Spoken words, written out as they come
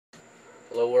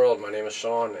Hello world, my name is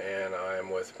Sean and I am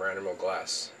with Brandermill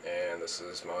Glass, and this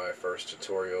is my first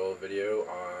tutorial video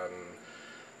on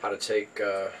how to take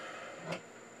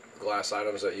glass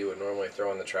items that you would normally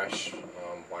throw in the trash,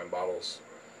 wine bottles.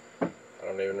 I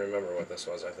don't even remember what this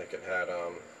was. I think it had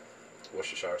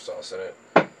Worcestershire sauce in it,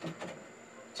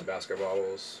 Tabasco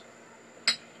bottles,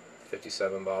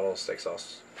 57 bottles, steak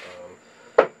sauce,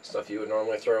 stuff you would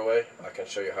normally throw away. I can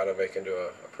show you how to make into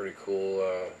a pretty cool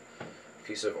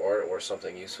piece of art or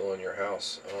something useful in your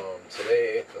house.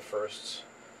 Today, the first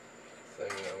thing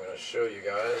I'm going to show you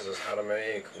guys is how to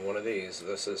make one of these.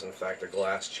 This is in fact a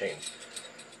glass chain.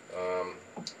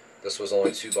 This was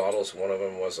only 2 bottles. One of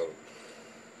them was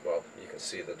well, you can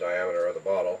see the diameter of the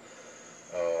bottle,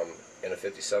 in a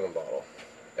 57 bottle.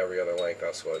 Every other length,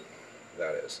 that's what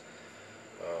that is.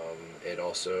 It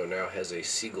also now has a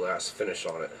sea glass finish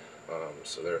on it,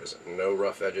 so there is no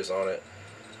rough edges on it.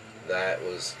 That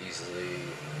was easily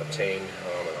obtained,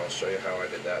 and I'll show you how I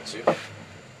did that too.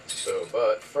 So,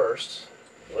 but first,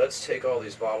 let's take all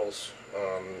these bottles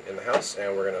in the house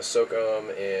and we're going to soak them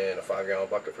in a 5-gallon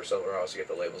bucket for several hours to get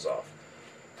the labels off.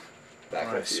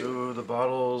 Alright, so the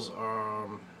bottles are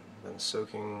been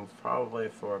soaking probably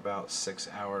for about 6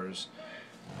 hours.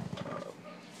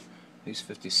 These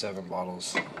 57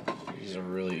 bottles, these are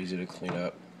really easy to clean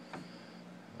up.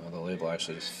 The label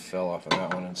actually just fell off of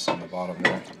that one and it's on the bottom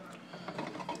there.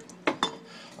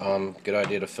 Good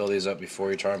idea to fill these up before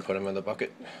you try and put them in the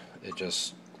bucket. It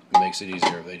just makes it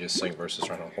easier if they just sink versus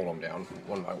trying to hold them down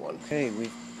one by one. Okay,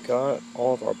 we've got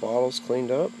all of our bottles cleaned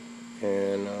up,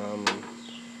 and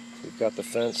we've got the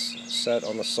fence set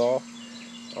on the saw.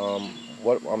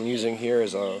 What I'm using here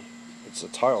is it's a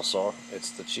tile saw.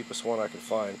 It's the cheapest one I could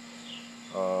find.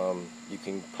 You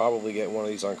can probably get one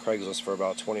of these on Craigslist for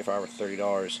about $25 or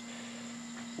 $30,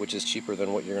 which is cheaper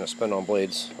than what you're going to spend on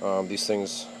blades. These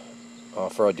things,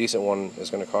 for a decent one, is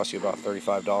going to cost you about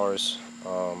 $35.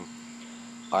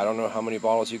 I don't know how many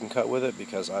bottles you can cut with it,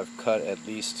 because I've cut at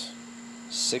least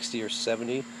 60 or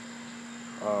 70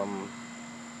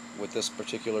 with this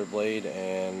particular blade,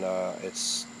 and it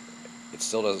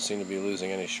still doesn't seem to be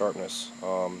losing any sharpness.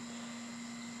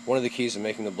 One of the keys to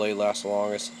making the blade last the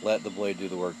longest, let the blade do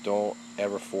the work. Don't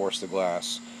ever force the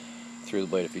glass through the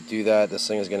blade. If you do that, this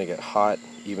thing is going to get hot,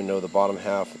 even though the bottom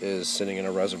half is sitting in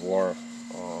a reservoir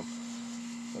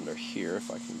under here,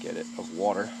 if I can get it, of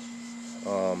water.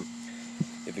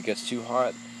 If it gets too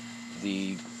hot,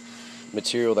 the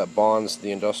material that bonds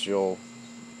the industrial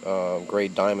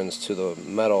grade diamonds to the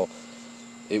metal,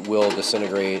 it will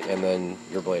disintegrate and then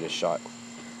your blade is shot.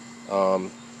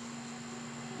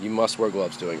 You must wear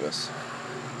gloves doing this.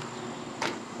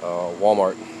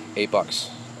 Walmart,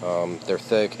 $8. They're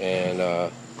thick, and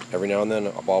every now and then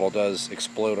a bottle does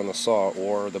explode on the saw,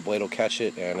 or the blade will catch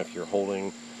it, and if you're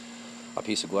holding a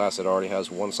piece of glass that already has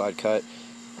one side cut,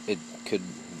 it could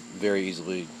very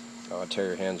easily tear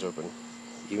your hands open.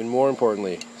 Even more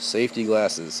importantly, safety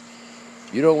glasses.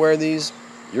 If you don't wear these,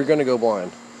 you're going to go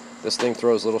blind. This thing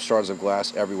throws little shards of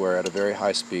glass everywhere at a very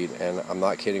high speed, and I'm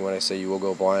not kidding when I say you will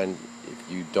go blind.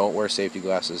 If you don't wear safety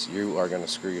glasses, you are going to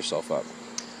screw yourself up.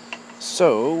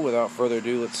 So, without further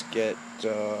ado, let's get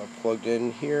plugged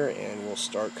in here and we'll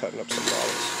start cutting up some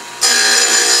bottles.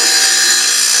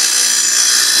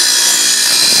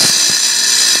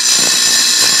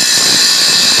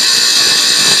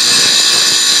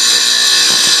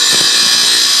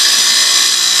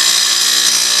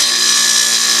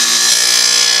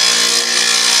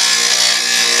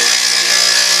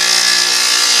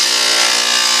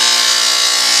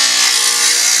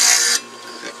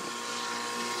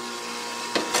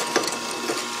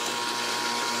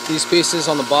 These pieces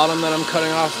on the bottom that I'm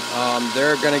cutting off,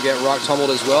 they're going to get rock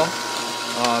tumbled as well,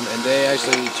 and they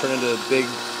actually turn into big,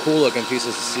 cool looking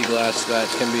pieces of sea glass that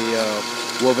can be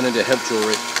woven into hemp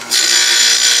jewelry. The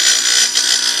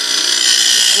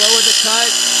slower the cut,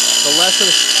 the less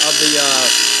of the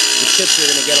chips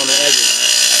you're going to get on the edges.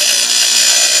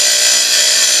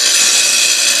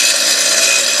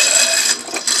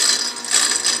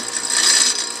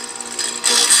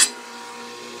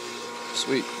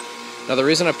 Sweet. Now the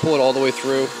reason I pull it all the way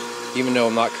through, even though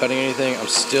I'm not cutting anything, I'm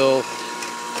still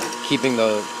keeping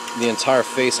the entire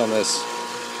face on this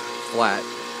flat,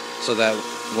 so that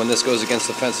when this goes against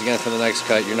the fence again for the next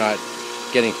cut, you're not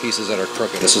getting pieces that are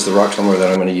crooked. This is the rock tumbler that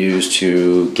I'm going to use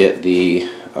to get the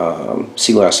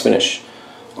sea glass finish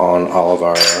on all of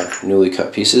our newly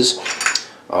cut pieces.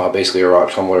 Basically, a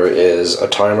rock tumbler is a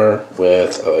timer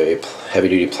with a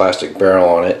heavy-duty plastic barrel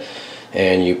on it,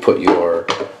 and you put your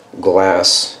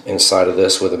glass inside of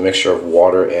this with a mixture of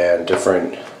water and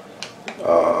different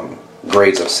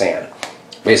grades of sand.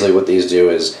 Basically what these do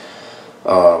is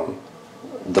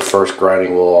the first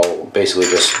grinding will basically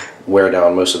just wear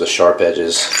down most of the sharp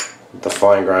edges. The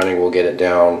fine grinding will get it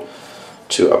down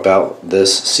to about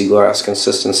this sea glass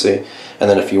consistency, and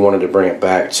then if you wanted to bring it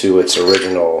back to its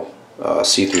original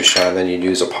see-through shine, then you'd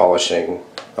use a polishing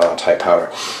type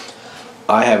powder.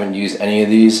 I haven't used any of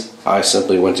these. I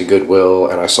simply went to Goodwill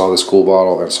and I saw this cool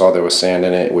bottle and saw there was sand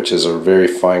in it, which is a very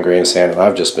fine grained sand, and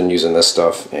I've just been using this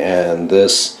stuff, and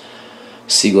this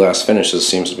sea glass finishes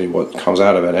seems to be what comes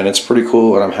out of it, and it's pretty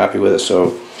cool and I'm happy with it,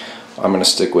 so I'm going to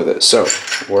stick with it. So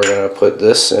we're going to put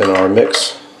this in our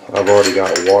mix. I've already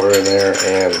got water in there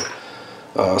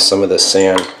and some of the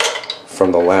sand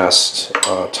from the last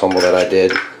tumble that I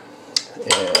did,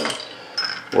 and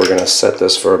we're going to set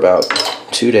this for about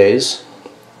 2 days.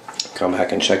 Come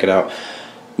back and check it out.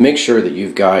 Make sure that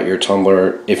you've got your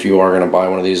tumbler if you are going to buy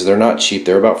one of these. They're not cheap.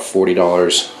 They're about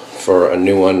 $40 for a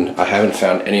new one. I haven't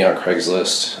found any on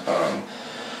Craigslist,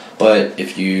 but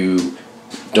if you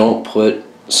don't put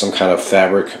some kind of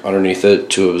fabric underneath it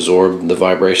to absorb the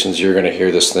vibrations, you're going to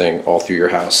hear this thing all through your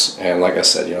house. And like I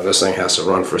said, you know, this thing has to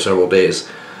run for several days.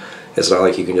 It's not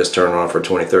like you can just turn it on for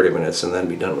 20-30 minutes and then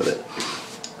be done with it.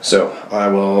 So I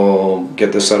will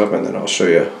get this set up and then I'll show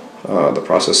you the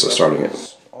process of starting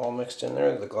it. All mixed in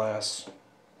there, the glass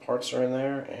parts are in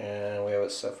there, and we have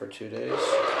it set for 2 days.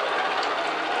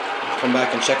 Come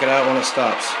back and check it out when it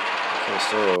stops. Okay,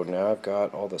 so now I've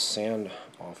got all the sand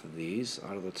off of these,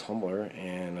 out of the tumbler,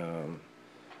 and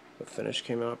the finish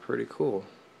came out pretty cool.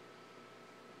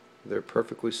 They're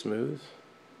perfectly smooth,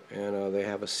 and they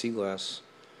have a sea glass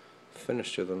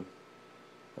finish to them,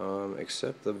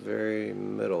 except the very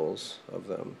middles of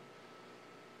them.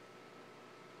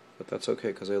 But that's okay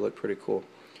because they look pretty cool.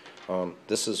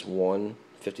 This is one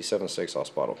 57 steak sauce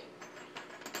bottle.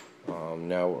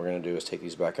 Now what we're going to do is take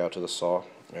these back out to the saw,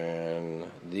 and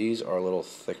these are a little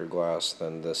thicker glass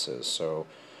than this is, so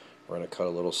we're going to cut a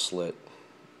little slit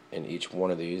in each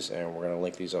one of these, and we're going to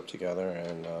link these up together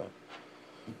and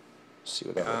see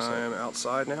what that looks like. I'm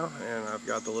outside now, and I've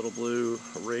got the little blue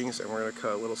rings, and we're going to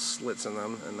cut little slits in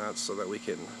them, and that's so that we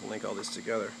can link all these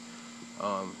together.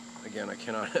 Again, I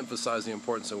cannot emphasize the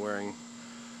importance of wearing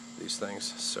these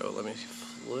things, so let me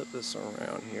flip this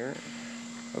around here.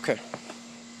 Okay.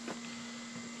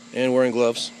 And wearing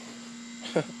gloves.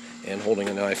 And holding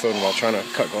an iPhone while trying to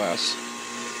cut glass.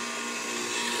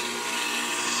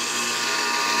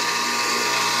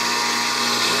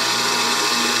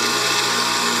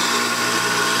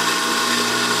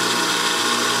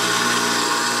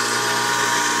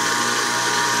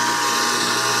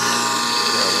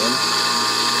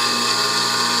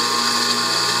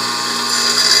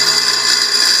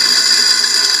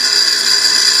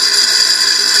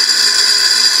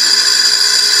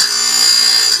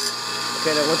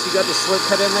 Okay, now once you got the slit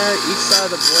cut in there, each side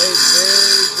of the blade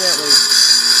very gently,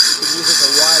 you can use it to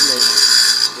widen it,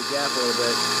 the gap a little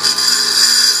bit.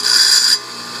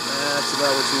 That's about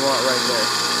what you want right there.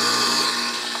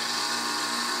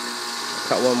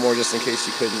 Cut one more just in case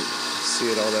you couldn't see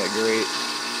it all that great.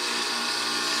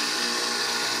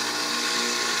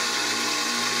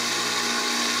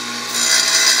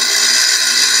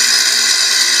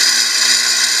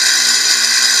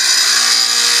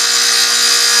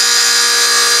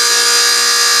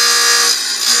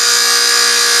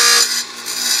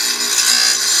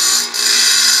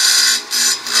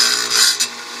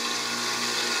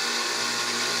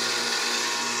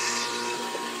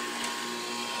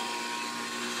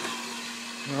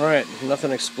 Alright,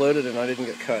 nothing exploded and I didn't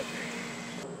get cut.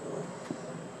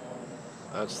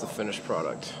 That's the finished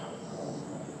product.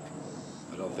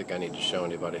 I don't think I need to show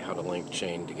anybody how to link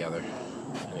chain together.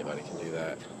 Anybody can do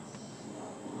that.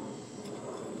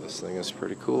 This thing is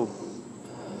pretty cool.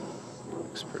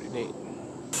 Looks pretty neat.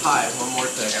 Hi, one more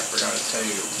thing I forgot to tell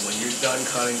you. When you're done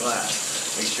cutting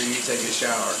glass, make sure you take a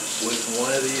shower with one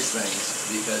of these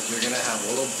things, because you're going to have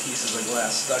little pieces of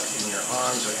glass stuck in your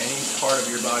arms or any part of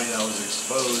your body that was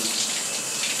exposed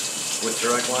with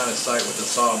direct line of sight with the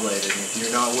saw blade. And if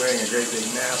you're not wearing a great big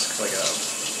mask, like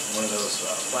one of those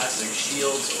plastic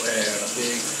shields and a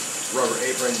big rubber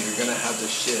apron, you're going to have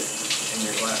this shit in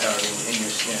your in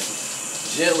your skin.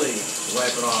 Gently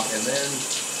wipe it off, and then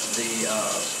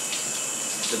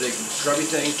the big scrubby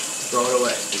thing, throw it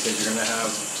away, because you're going to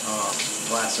have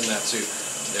glass in that too.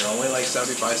 They're only like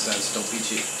 75 cents. Don't be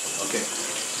cheap. Okay.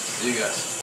 See you guys.